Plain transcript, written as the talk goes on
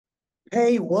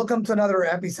Hey, welcome to another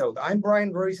episode. I'm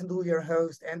Brian Roisentul, your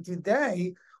host, and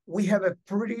today we have a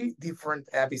pretty different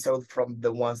episode from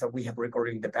the ones that we have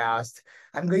recorded in the past.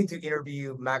 I'm going to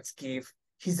interview Max Keefe.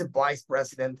 He's a vice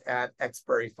president at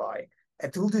Xperify, a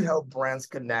tool to help brands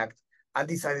connect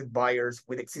undecided buyers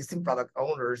with existing product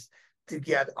owners to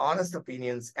get honest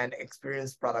opinions and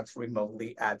experience products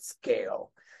remotely at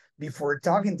scale. Before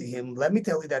talking to him, let me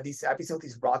tell you that this episode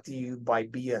is brought to you by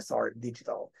BSR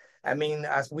Digital. I mean,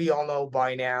 as we all know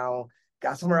by now,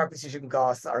 customer acquisition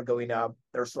costs are going up.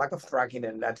 There's lack of tracking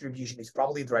and attribution is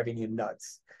probably driving you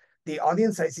nuts. The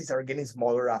audience sizes are getting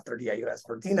smaller after the iOS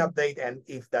 14 update, and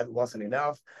if that wasn't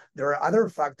enough, there are other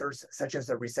factors such as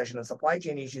the recession and supply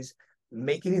chain issues,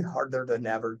 making it harder than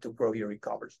ever to grow your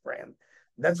e-commerce brand.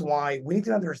 That's why we need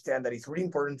to understand that it's really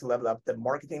important to level up the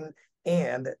marketing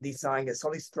and design a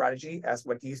solid strategy, as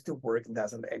what used to work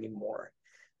doesn't anymore.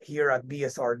 Here at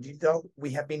BSR Digital, we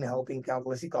have been helping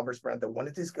countless e-commerce brands that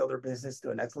wanted to scale their business to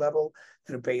the next level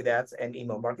through paid ads and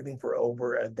email marketing for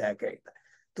over a decade.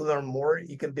 To learn more,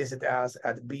 you can visit us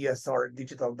at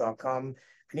bsrdigital.com, and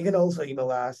you can also email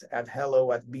us at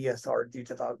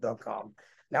hello@bsrdigital.com.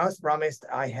 Now, as promised,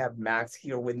 I have Max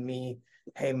here with me.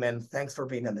 Hey, man, thanks for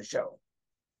being on the show.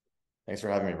 Thanks for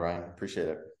having me, Brian. Appreciate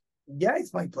it. Yeah,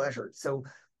 it's my pleasure. So,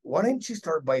 why don't you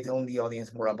start by telling the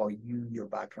audience more about you, your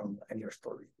background, and your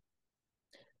story?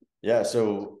 Yeah,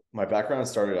 so my background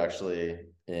started actually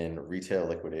in retail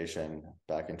liquidation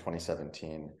back in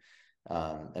 2017.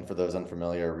 And for those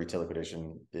unfamiliar, retail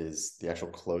liquidation is the actual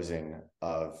closing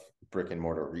of brick and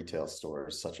mortar retail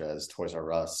stores such as Toys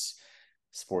R Us,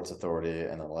 Sports Authority,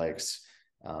 and the likes.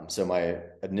 So my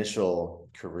initial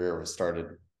career was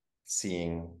started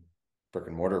seeing brick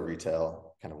and mortar retail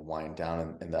kind of wind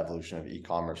down and the evolution of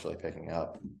e-commerce really picking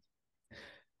up.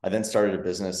 I then started a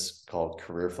business called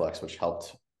Career Flex, which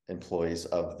helped employees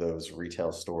of those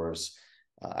retail stores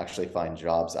actually find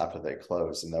jobs after they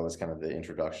closed. And that was kind of the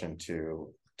introduction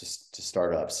to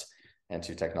startups and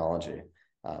to technology,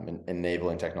 and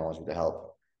enabling technology to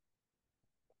help.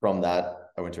 From that,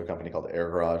 I went to a company called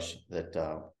Air Garage that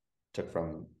took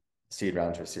from seed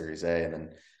round to a Series A, and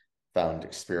then found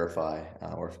Xperify,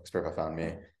 or Xperify found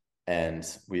me. And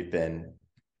we've been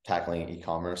tackling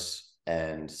e-commerce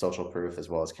and social proof as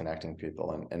well as connecting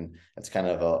people. And it's kind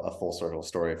of a full circle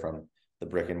story from the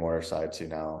brick and mortar side to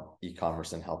now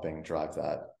e-commerce and helping drive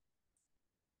that.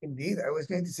 Indeed, I was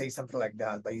going to say something like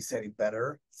that, but you said it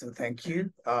better. So thank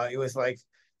you. It was like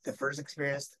the first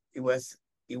experience. It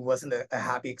wasn't a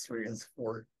happy experience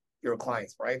for your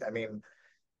clients, right? I mean,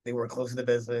 they were close to the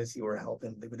business. You were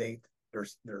helping liquidate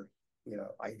their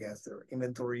I guess their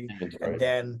inventory, and Inventory.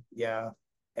 then yeah,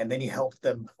 and then you helped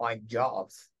them find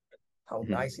jobs. How Mhm.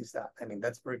 nice is that? I mean,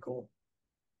 that's pretty cool.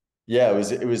 Yeah,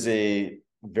 it was a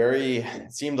very,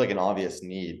 it seemed like an obvious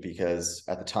need because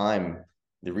at the time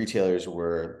the retailers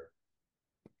were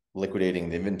liquidating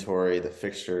the inventory, the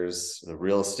fixtures, the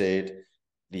real estate,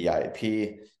 the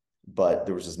IP, but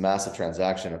there was this massive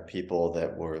transaction of people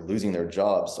that were losing their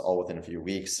jobs all within a few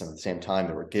weeks. And at the same time,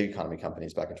 there were gig economy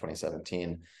companies back in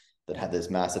 2017 that had this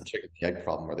massive chicken and egg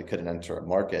problem where they couldn't enter a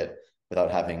market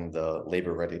without having the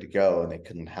labor ready to go, and they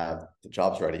couldn't have the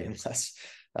jobs ready unless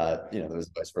there was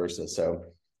vice versa.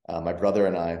 So my brother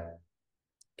and I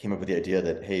came up with the idea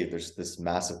that, hey, there's this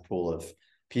massive pool of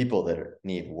people that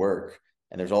need work,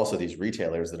 and there's also these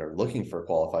retailers that are looking for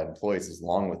qualified employees,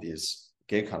 along with these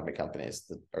gig economy companies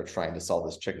that are trying to solve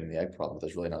this chicken and the egg problem.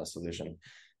 There's really not a solution.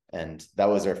 And that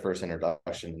was our first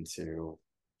introduction to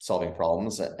solving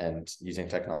problems and using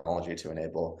technology to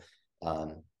enable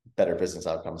better business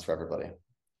outcomes for everybody.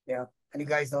 Yeah. And you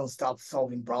guys don't stop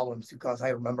solving problems, because I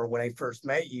remember when I first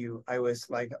met you, I was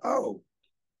like, oh,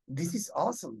 this is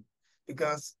awesome,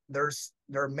 because there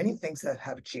are many things that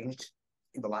have changed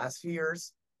in the last few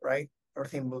years, right?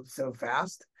 Everything moves so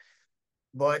fast,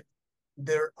 but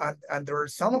there are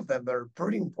some of them that are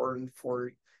pretty important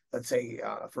for, let's say,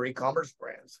 for e-commerce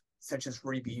brands, such as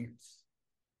reviews.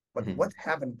 But what Mhm.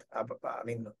 haven't? I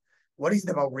mean, what is it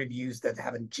about reviews that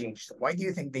haven't changed? Why do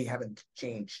you think they haven't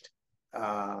changed?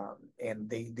 And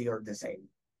they are the same.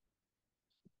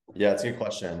 Yeah, it's a good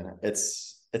question.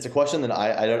 It's a question that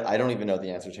I don't even know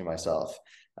the answer to myself.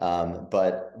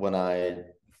 But when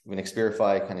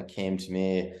Xperify kind of came to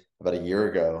me about a year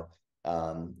ago,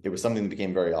 it was something that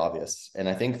became very obvious. And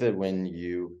I think that when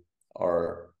you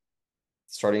are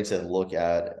starting to look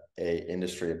at a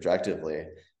industry objectively,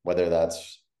 whether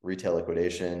that's retail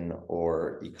liquidation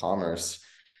or e-commerce,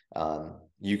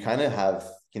 you kind of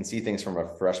can see things from a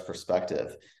fresh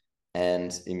perspective.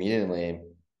 And immediately,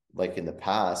 like in the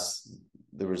past,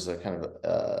 there was a kind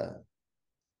of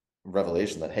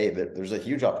revelation that, hey, there's a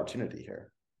huge opportunity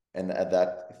here. And at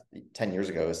that 10 years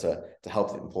ago is to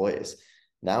help the employees.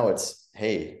 Now it's,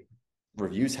 hey,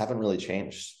 reviews haven't really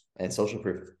changed, and social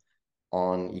proof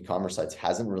on e-commerce sites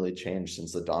hasn't really changed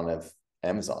since the dawn of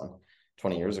Amazon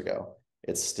 20 years ago.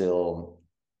 It's still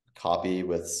copy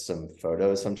with some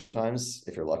photos sometimes,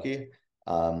 if you're lucky,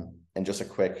 and just a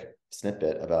quick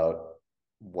snippet about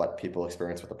what people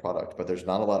experience with the product, but there's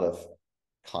not a lot of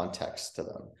context to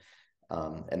them.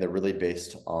 And they're really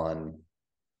based on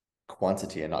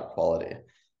quantity and not quality.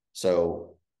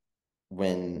 So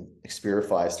when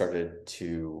Expirify started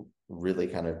to really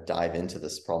kind of dive into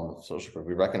this problem of social proof,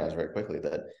 we recognized very quickly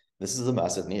that this is a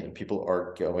massive need, and people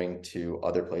are going to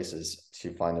other places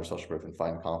to find their social proof and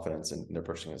find confidence in their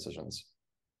purchasing decisions.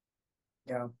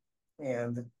 Yeah,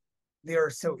 and they are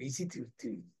so easy to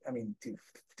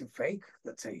fake,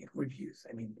 let's say, reviews.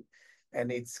 I mean,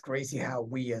 and it's crazy how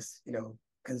we as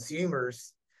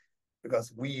consumers,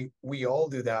 because we all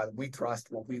do that. We trust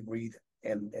what we read,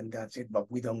 and that's it.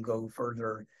 But we don't go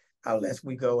further unless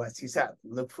we go, as you said,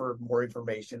 look for more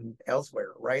information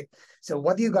elsewhere, right? So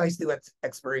what do you guys do at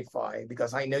Xperify?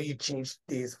 Because I know you changed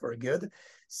this for good.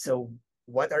 So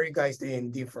what are you guys doing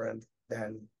different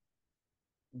than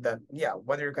yeah,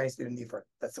 what are you guys doing different?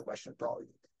 That's the question, probably.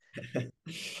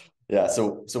 Yeah,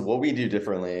 so what we do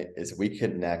differently is we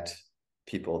connect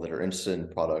people that are interested in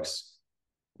products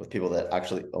with people that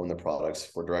actually own the products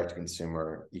for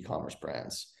direct-to-consumer e-commerce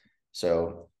brands.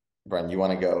 So, Brian, you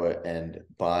want to go and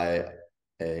buy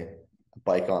a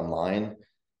bike online.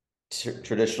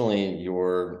 Traditionally,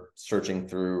 you're searching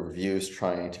through reviews,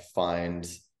 trying to find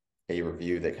a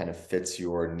review that kind of fits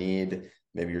your need.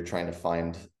 Maybe you're trying to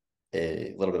find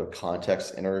a little bit of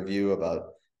context in a review about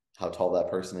how tall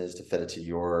that person is to fit it to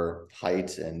your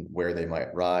height and where they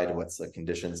might ride, what's the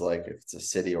conditions like, if it's a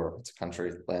city or if it's a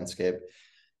country landscape.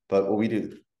 But what we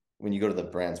do, when you go to the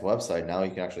brand's website, now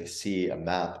you can actually see a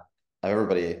map of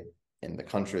everybody in the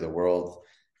country, the world,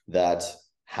 that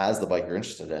has the bike you're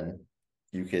interested in.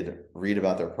 You could read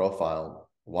about their profile,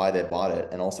 why they bought it,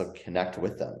 and also connect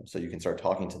with them. So you can start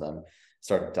talking to them,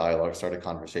 start a dialogue, start a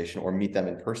conversation, or meet them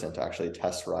in person to actually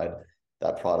test ride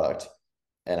that product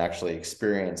and actually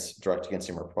experience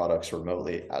direct-to-consumer products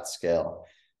remotely at scale.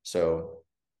 So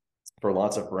for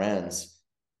lots of brands,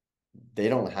 they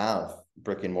don't have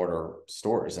brick and mortar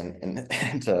stores. And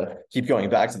to keep going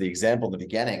back to the example in the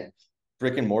beginning,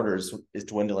 brick and mortar is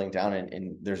dwindling down,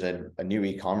 and there's a new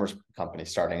e-commerce company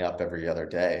starting up every other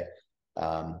day.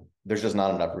 There's just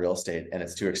not enough real estate, and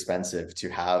it's too expensive to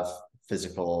have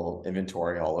physical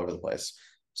inventory all over the place.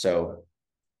 So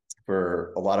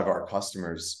for a lot of our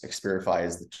customers, Expirify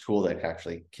is the tool that can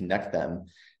actually connect them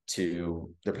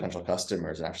to their potential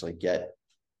customers and actually get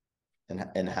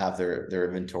and have their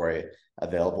inventory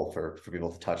available for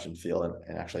people to touch and feel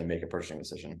and actually make a purchasing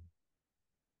decision.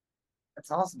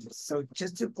 That's awesome. So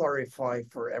just to clarify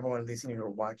for everyone listening or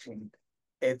watching,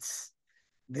 this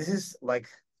is like,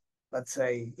 let's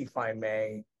say, if I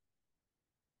may,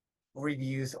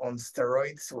 reviews on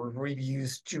steroids or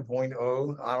reviews 2.0.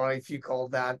 I don't know if you call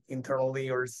that internally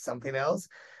or something else,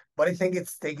 but I think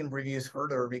it's taken reviews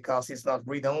further because it's not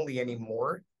read only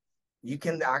anymore. You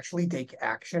can actually take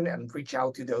action and reach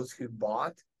out to those who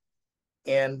bought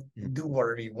and do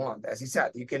whatever you want. As you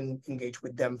said, you can engage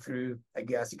with them through, I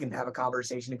guess, you can have a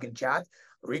conversation, you can chat,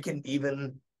 or you can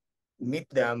even meet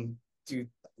them to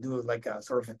do like a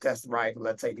sort of a test ride,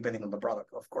 let's say, depending on the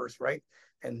product, of course, right?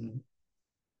 And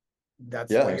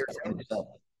that's what you're saying. 100%.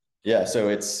 Yeah, so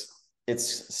it's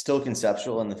still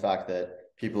conceptual in the fact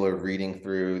that people are reading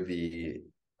through the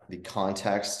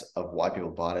context of why people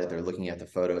bought it. They're looking at the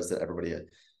photos that everybody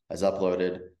has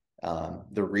uploaded.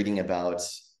 They're reading about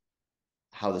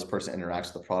how this person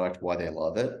interacts with the product, why they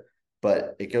love it.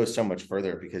 But it goes so much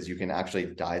further because you can actually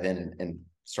dive in and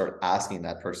start asking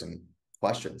that person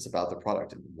questions about the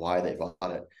product and why they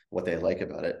bought it, what they like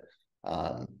about it.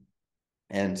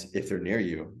 And if they're near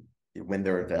you, when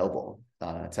they're available,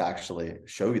 to actually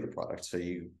show you the product. So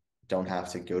you don't have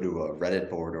to go to a Reddit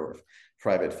board or a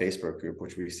private Facebook group,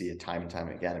 which we see time and time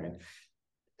again. I mean,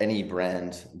 any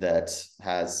brand that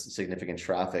has significant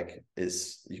traffic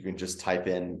you can just type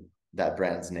in that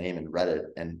brand's name in Reddit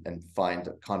and find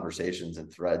conversations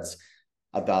and threads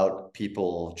about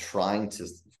people trying to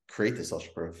create the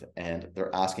social proof, and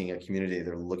they're asking a community,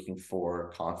 they're looking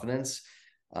for confidence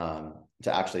to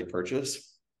actually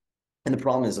purchase. And the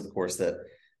problem is, of course, that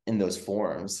in those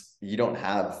forums, you don't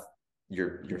have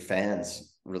your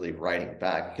fans really writing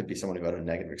back. It could be someone who had a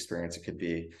negative experience. It could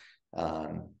be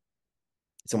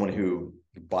someone who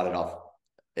bought it off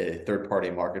a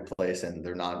third-party marketplace and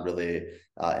they're not really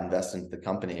invested in the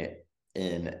company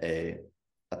in a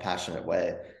passionate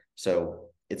way. So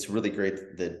it's really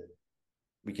great that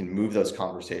we can move those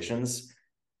conversations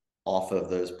off of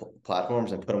those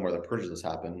platforms and put them where the purchases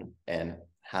happen, and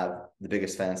have the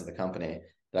biggest fans of the company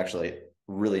that actually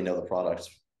really know the products,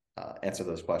 answer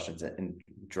those questions, and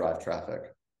drive traffic.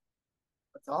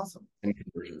 That's awesome. And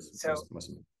conversions. So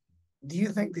do you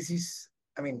think this is,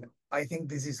 I mean, I think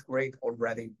this is great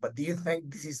already, but do you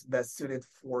think this is best suited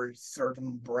for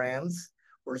certain brands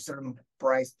or certain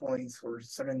price points or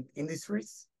certain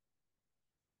industries?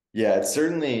 Yeah, it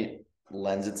certainly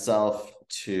lends itself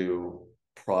to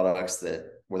products that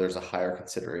where there's a higher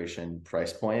consideration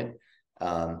price point.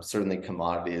 Certainly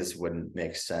commodities wouldn't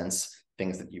make sense,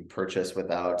 things that you purchase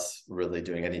without really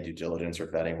doing any due diligence or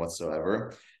vetting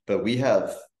whatsoever. But we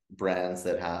have brands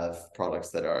that have products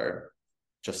that are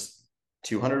just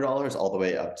 $200 all the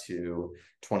way up to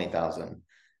 20,000.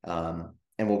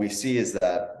 And what we see is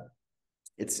that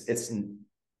it's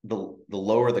the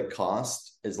lower the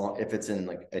cost, as long if it's in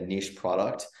like a niche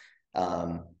product,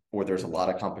 where there's a lot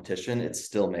of competition, it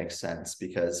still makes sense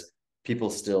because people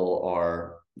still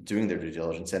are doing their due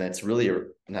diligence. And it's really,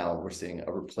 now we're seeing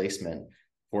a replacement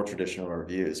for traditional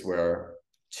reviews, where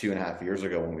 2.5 years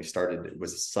ago when we started, it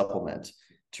was a supplement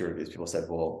to reviews. People said,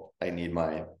 well, I need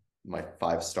my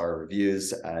 5-star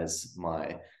reviews as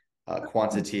my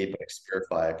quantity, but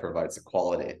Xperify provides the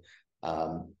quality.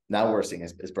 Now we're seeing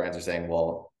as brands are saying,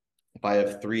 well, if I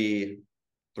have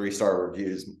 3-star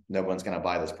reviews, no one's going to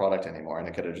buy this product anymore. And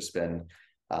it could have just been,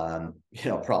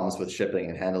 problems with shipping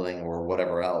and handling or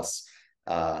whatever else.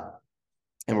 And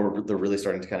they're really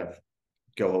starting to kind of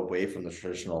go away from the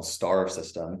traditional star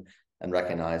system and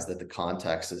recognize that the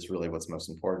context is really what's most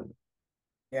important.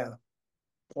 Yeah.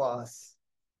 Plus,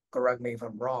 correct me if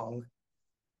I'm wrong,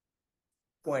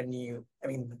 the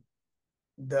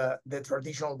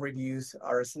traditional reviews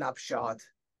are a snapshot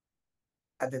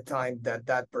at the time that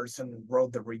that person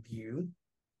wrote the review,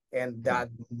 and that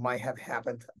might have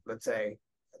happened, let's say,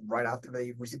 right after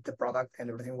they received the product and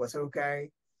everything was okay,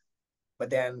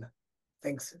 but then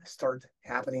things start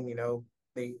happening,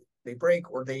 they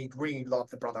break, or they really love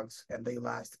the products and they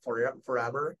last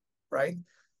forever, right?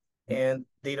 And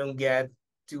they don't get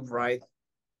to write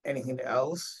anything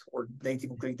else, or they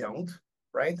typically don't,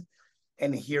 right?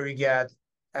 And here you get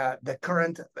the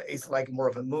current is like more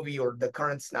of a movie, or the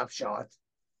current snapshot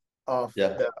of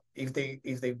if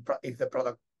the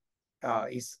product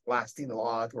is lasting a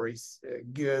lot, or is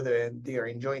good and they are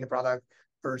enjoying the product,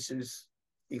 versus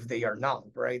if they are not,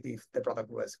 right? If the product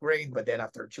was great, but then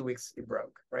after 2 weeks it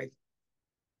broke, right?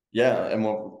 Yeah, and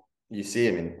what you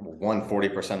see,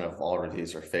 40% of all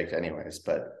reviews are faked anyways,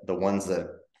 but the ones that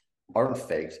aren't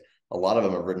faked, a lot of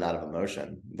them are written out of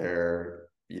emotion. They're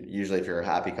usually, if you're a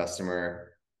happy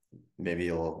customer, maybe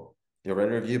you'll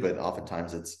write a review, but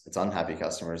oftentimes it's unhappy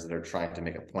customers that are trying to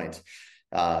make a point.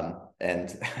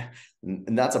 And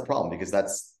that's a problem, because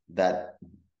that's that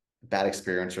bad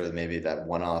experience, or maybe that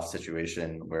one-off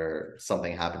situation where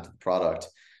something happened to the product,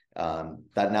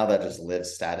 that just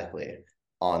lives statically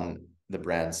on the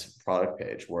brand's product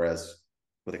page. Whereas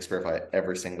with Xperify,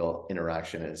 every single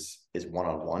interaction is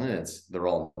one-on-one, and they're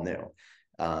all new.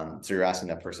 So you're asking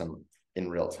that person in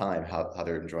real time how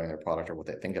they're enjoying their product, or what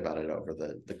they think about it over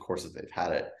the course that they've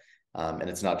had it. And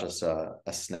it's not just a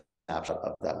snapshot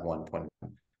of that one point.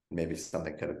 Maybe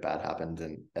something could have bad happened,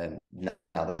 and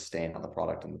now they're staying on the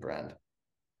product and the brand.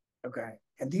 Okay.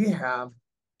 And do you have,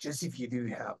 just if you do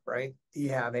have, right? Do you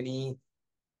have any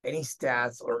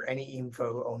stats or any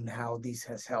info on how this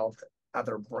has helped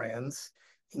other brands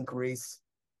increase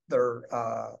their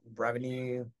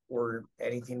revenue, or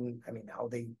anything? How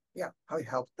it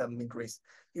helped them increase.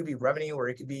 It could be revenue, or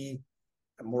it could be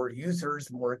more users,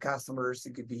 more customers,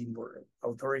 it could be more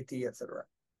authority, etc.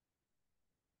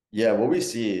 Yeah, what we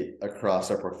see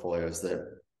across our portfolio is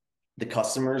that the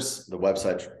customers, the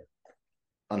website,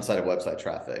 unsighted website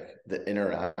traffic that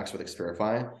interacts with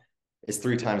Xperify is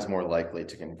 3 times more likely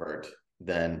to convert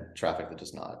than traffic that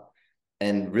does not.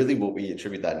 And really what we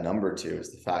attribute that number to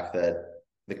is the fact that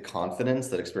the confidence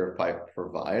that Xperify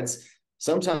provides,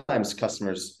 sometimes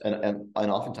customers, and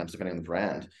oftentimes depending on the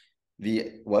brand,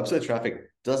 the website traffic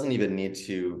doesn't even need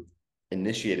to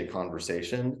initiate a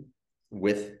conversation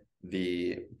with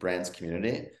the brand's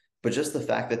community, but just the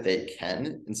fact that they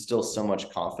can instill so much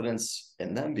confidence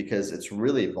in them, because it's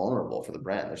really vulnerable for the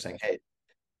brand. They're saying, hey,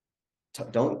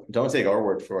 don't take our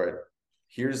word for it.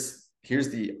 Here's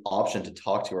the option to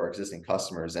talk to our existing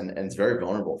customers, and it's very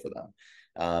vulnerable for them.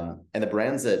 And the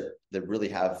brands that really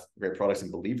have great products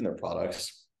and believe in their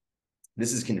products,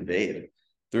 this is conveyed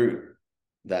through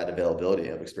that availability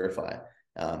of Xperify.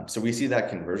 So we see that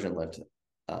conversion lift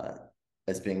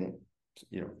as being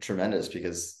tremendous,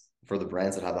 because for the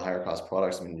brands that have the higher cost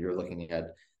products, I mean, you're looking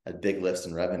at big lifts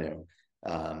in revenue.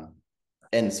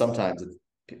 And sometimes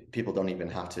people don't even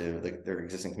have to, like, their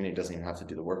existing community doesn't even have to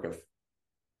do the work of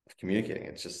communicating.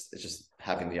 It's just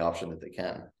having the option that they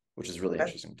can, which is really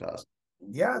interesting to us.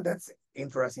 Yeah, that's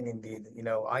interesting indeed.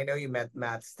 I know you met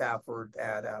Matt Stafford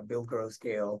at Build Grow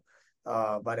Scale.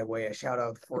 By the way, a shout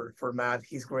out for Matt.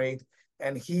 He's great,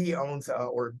 and he owns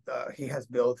he has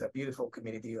built a beautiful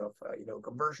community of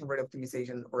conversion rate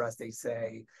optimization, or as they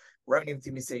say, revenue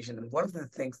optimization. And one of the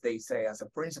things they say as a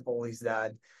principle is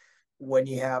that when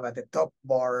you have at the top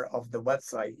bar of the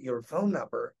website your phone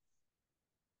number,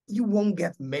 you won't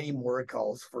get many more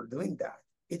calls for doing that.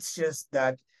 It's just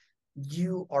that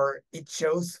it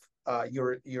shows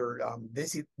your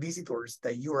visitors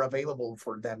that you're available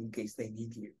for them in case they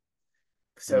need you.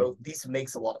 So this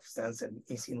makes a lot of sense and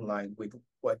is in line with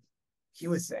what he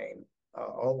was saying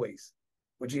always,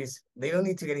 which is they don't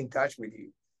need to get in touch with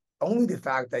you. Only the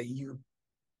fact that you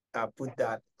put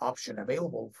that option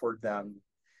available for them,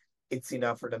 it's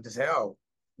enough for them to say, oh,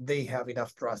 they have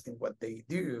enough trust in what they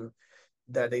do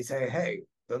that they say, hey,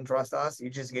 don't trust us. You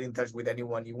just get in touch with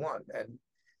anyone you want. And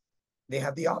they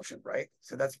have the option, right?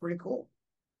 So that's pretty cool.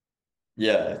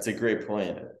 Yeah, it's a great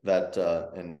point. That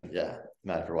and yeah,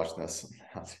 Matt, if you're watching this,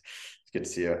 it's good to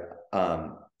see you.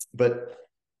 But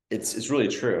it's really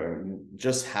true. I mean,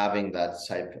 just having that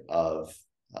type of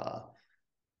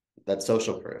that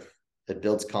social proof, it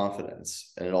builds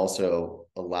confidence, and it also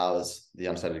allows the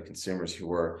unsighted consumers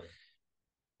who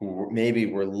maybe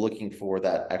were looking for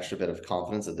that extra bit of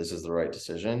confidence that this is the right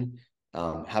decision.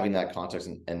 Having that context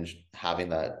and having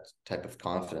that type of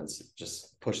confidence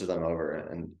just pushes them over,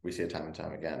 and we see it time and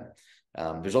time again.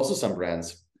 There's also some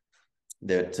brands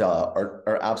that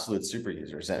are absolute super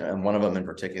users, and one of them in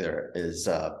particular is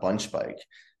Bunch Bike.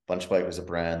 Bunch Bike was a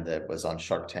brand that was on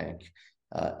Shark Tank.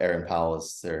 Aaron Powell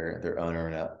is their owner,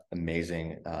 and an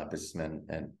amazing businessman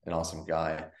and an awesome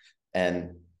guy.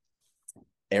 And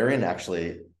Aaron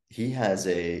actually,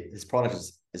 his product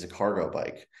is a cargo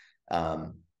bike.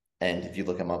 And if you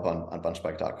look them up on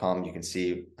bunchbike.com, you can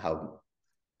see how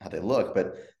they look,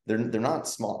 but they're not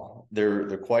small.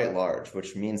 They're quite large,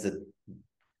 which means that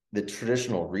the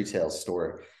traditional retail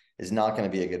store is not going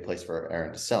to be a good place for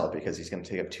Aaron to sell, because he's going to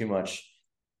take up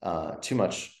too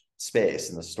much space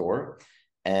in the store.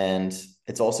 And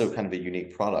it's also kind of a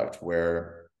unique product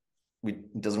where he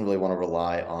doesn't really want to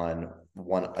rely on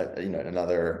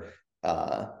another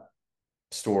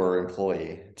store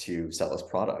employee to sell his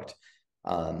product.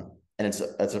 And it's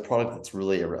a product that's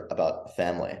really about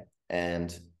family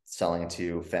and selling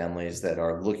to families that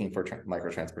are looking for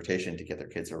micro transportation to get their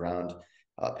kids around,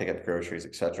 pick up groceries,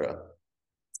 etc.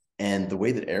 And the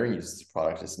way that Aaron uses the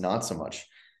product is not so much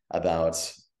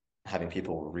about having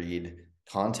people read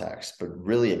context, but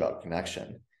really about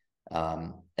connection.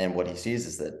 And what he sees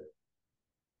is that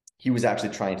he was actually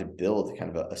trying to build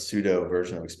kind of a pseudo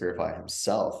version of Experiify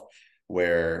himself,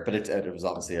 but it was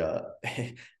obviously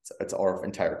it's our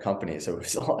entire company, so it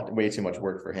was way too much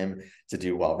work for him to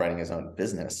do while running his own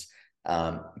business.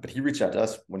 But he reached out to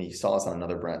us when he saw us on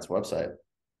another brand's website,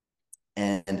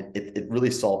 and it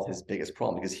really solved his biggest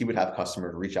problem, because he would have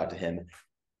customers reach out to him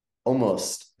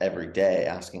almost every day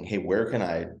asking, hey, where can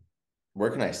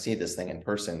I see this thing in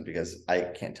person? Because I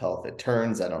can't tell if it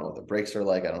turns. I don't know what the brakes are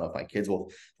like. I don't know if my kids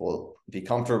will be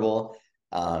comfortable.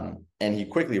 And he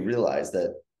quickly realized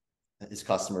that his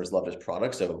customers loved his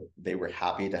product, so they were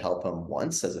happy to help him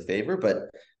once as a favor.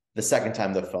 But the second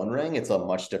time the phone rang, it's a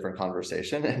much different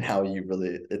conversation, and how you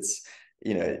really it's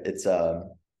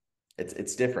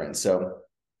different. So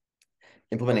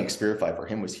implementing Experiify for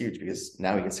him was huge, because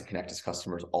now he gets to connect his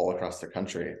customers all across the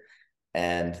country,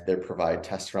 and they provide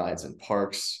test rides in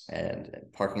parks and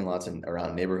parking lots and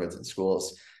around neighborhoods and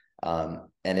schools. And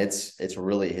it's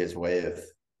really his way of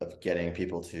getting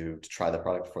people to try the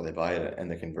product before they buy it,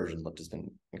 and the conversion lift has been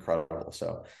incredible.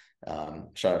 So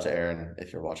shout out to Aaron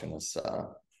if you're watching this.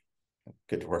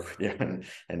 Good to work with you,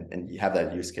 and you have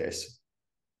that use case.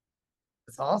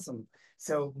 That's awesome.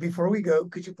 So before we go,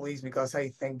 could you please, because I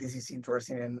think this is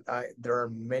interesting, and there are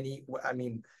many,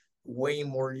 way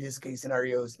more use case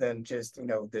scenarios than just,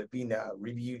 the being a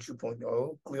review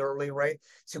 2.0, clearly, right?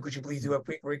 So could you please do a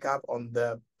quick recap on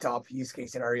the top use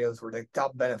case scenarios or the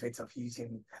top benefits of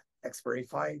using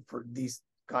Experiify for these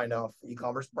kind of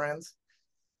e-commerce brands?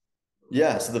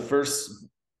 Yeah, so the first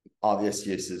obvious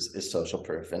use is social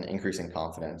proof and increasing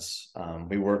confidence.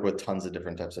 We work with tons of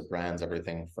different types of brands,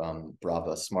 everything from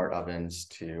Brava smart ovens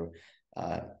to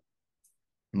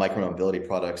micromobility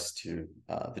products to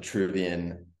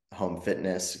Vitruvian home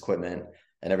fitness equipment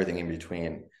and everything in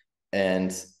between.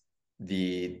 And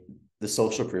the the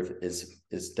social proof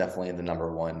is definitely the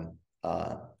number one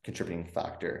contributing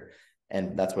factor.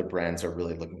 And that's what brands are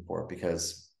really looking for,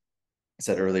 because I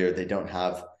said earlier, they don't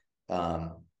have,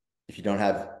 if you don't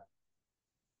have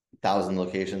 1,000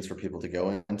 locations for people to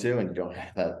go into, and you don't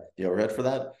have the overhead for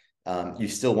that, you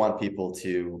still want people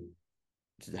to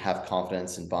have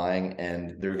confidence in buying,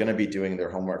 and they're going to be doing their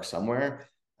homework somewhere.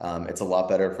 It's a lot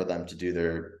better for them to do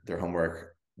their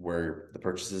homework where the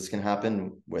purchases can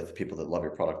happen with people that love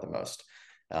your product the most.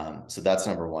 So that's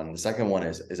number one. The second one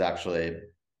is actually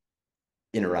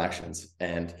interactions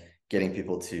and getting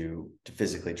people to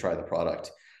physically try the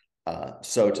product.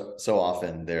 So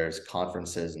often there's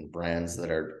conferences and brands that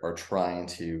are trying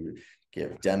to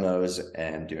give demos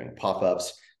and doing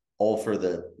pop-ups, all for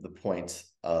the point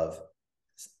of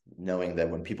knowing that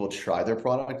when people try their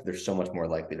product, they're so much more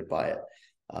likely to buy it.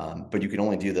 But you can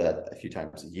only do that a few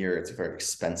times a year. It's very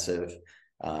expensive,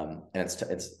 and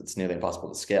it's nearly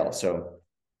impossible to scale. So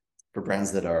for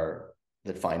brands that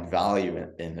find value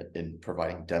in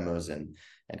providing demos and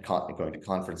going to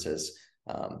conferences,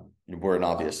 we're an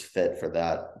obvious fit for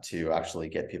that, to actually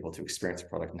get people to experience the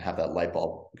product and have that light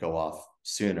bulb go off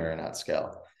sooner and at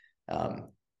scale.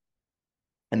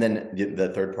 And then the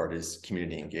third part is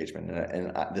community engagement.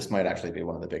 And this might actually be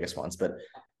one of the biggest ones, but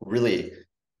really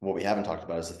what we haven't talked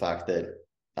about is the fact that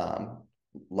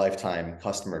lifetime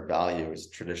customer value is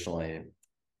traditionally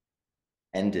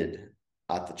ended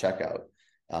at the checkout,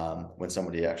 when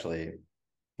somebody actually,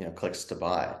 clicks to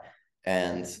buy.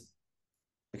 And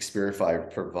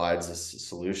Xperify provides a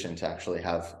solution to actually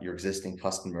have your existing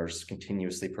customers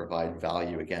continuously provide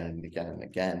value again and again and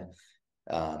again,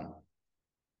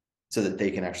 so that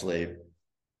they can actually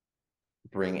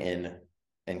bring in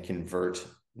and convert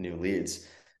new leads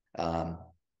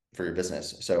for your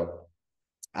business. So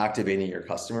activating your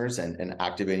customers and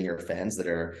activating your fans that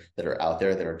are out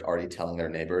there, that are already telling their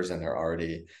neighbors, and they're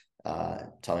already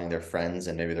telling their friends,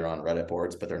 and maybe they're on Reddit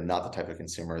boards, but they're not the type of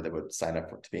consumer that would sign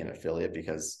up to be an affiliate,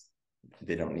 because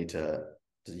they don't need to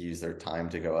use their time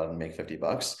to go out and make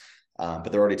 $50. But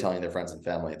they're already telling their friends and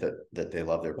family that they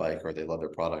love their bike or they love their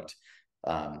product.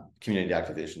 Community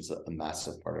activation is a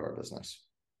massive part of our business.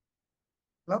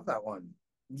 Love that one.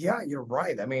 Yeah, you're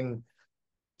right. I mean,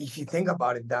 if you think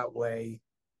about it that way,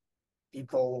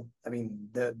 people, I mean,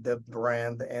 the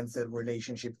brand ends the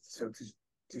relationship, so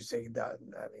to say that,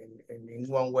 I mean, in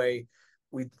one way,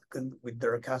 with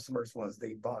their customers once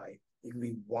they buy. It could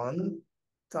be one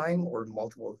time or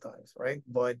multiple times, right?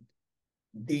 But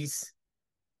these,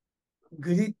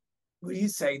 would you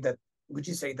say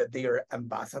that they are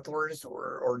ambassadors,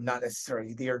 or not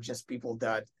necessarily? They are just people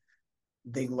that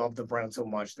they love the brand so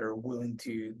much they're willing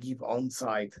to give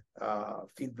on-site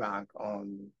feedback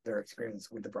on their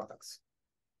experience with the products.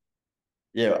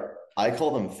 Yeah, I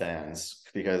call them fans,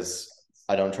 because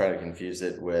I don't try to confuse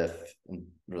it with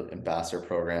ambassador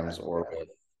programs or with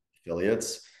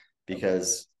affiliates,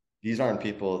 because these aren't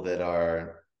people that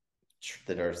are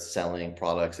selling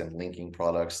products and linking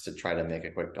products to try to make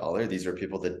a quick dollar. These are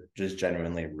people that just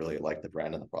genuinely really like the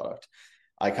brand and the product.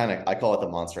 I call it the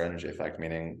Monster Energy effect,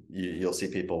 meaning you'll see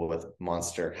people with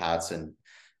Monster hats and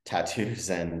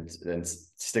tattoos and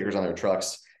stickers on their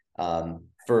trucks,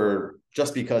 for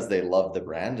just because they love the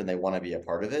brand and they want to be a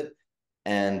part of it.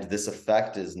 And this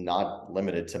effect is not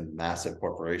limited to massive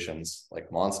corporations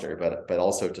like Monster, but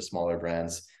also to smaller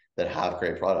brands that have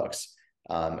great products.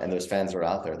 And those fans are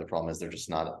out there. The problem is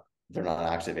they're not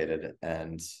activated.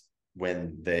 And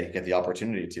when they get the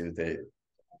opportunity to,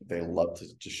 they love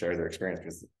to share their experience,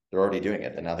 because they're already doing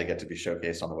it. And now they get to be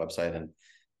showcased on the website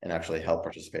and actually help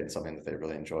participate in something that they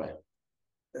really enjoy.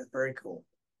 That's very cool.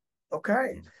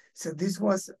 Okay. So this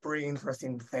was pretty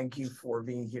interesting. Thank you for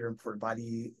being here and for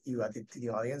value you added to the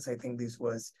audience. I think this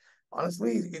was,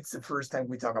 honestly, it's the first time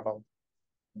we talk about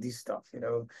this stuff,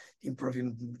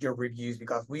 improving your reviews,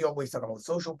 because we always talk about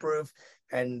social proof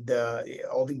and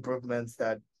all the improvements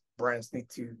that brands need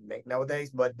to make nowadays.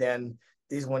 But then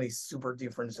this one is super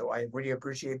different. So I really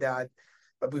appreciate that.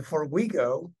 But before we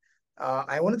go,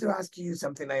 I wanted to ask you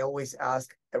something I always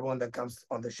ask everyone that comes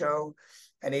on the show.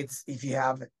 And it's if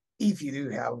you do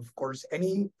have, of course,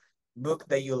 any book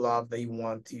that you love that you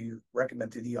want to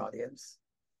recommend to the audience.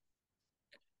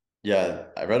 Yeah,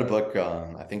 I read a book,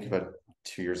 I think about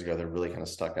 2 years ago, that really kind of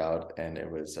stuck out, and it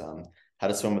was How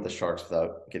to Swim with the Sharks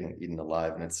Without Getting Eaten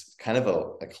Alive. And it's kind of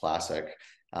a classic,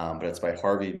 but it's by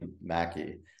Harvey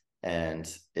Mackey.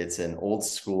 And it's an old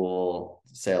school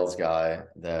sales guy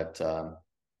that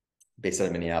based out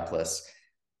of Minneapolis.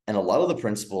 And a lot of the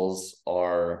principles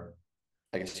are,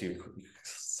 I guess you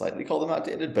slightly call them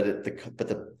outdated,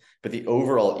 but the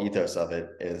overall ethos of it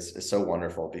is so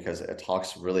wonderful, because it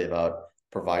talks really about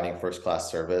providing first-class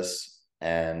service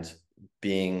and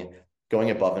going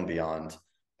above and beyond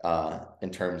in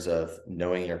terms of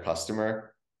knowing your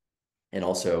customer and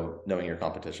also knowing your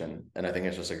competition. And I think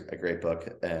it's just a great book,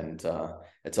 and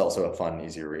it's also a fun,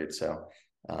 easy read. So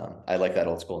I like that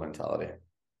old school mentality.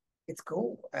 It's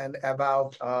cool. And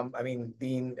about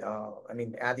adding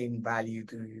value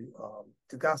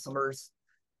to customers.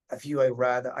 A few I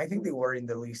read, I think they were in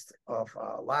the list of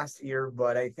last year,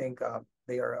 but I think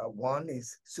they are one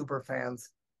is Super Fans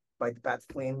by Pat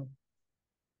Flynn,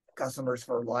 Customers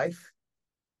for Life.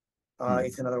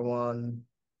 It's another one,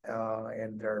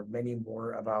 and there are many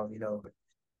more about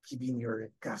keeping your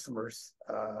customers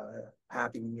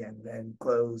happy and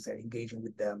close and engaging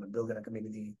with them and building a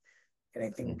community. And I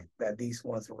think that these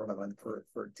ones are relevant for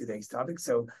today's topic.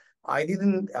 So I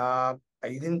didn't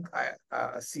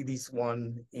see this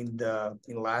one in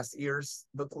last year's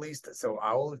book list, so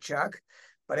I will check.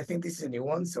 But I think this is a new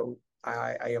one, so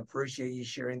I appreciate you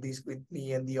sharing this with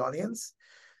me and the audience.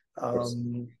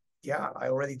 Yeah, I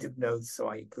already took notes, so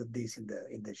I put this in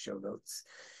the show notes.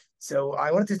 So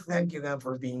I wanted to thank you again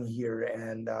for being here,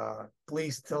 and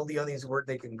please tell the audience where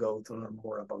they can go to learn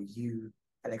more about you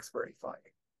and Xperify.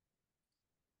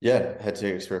 Yeah, head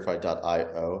to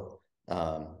xperify.io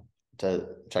to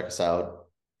check us out.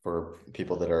 For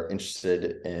people that are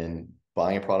interested in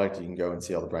buying a product, you can go and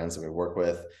see all the brands that we work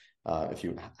with. If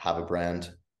you have a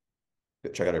brand,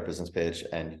 check out our business page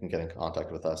and you can get in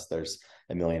contact with us. There's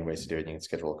a million ways to do it. You can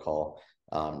schedule a call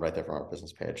right there from our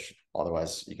business page.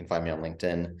 Otherwise, you can find me on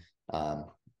LinkedIn,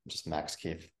 just Max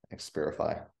Keefe,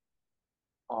 Xperify.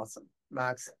 Awesome.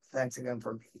 Max, thanks again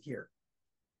for being here.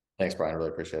 Thanks, Brian. Really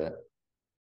appreciate it.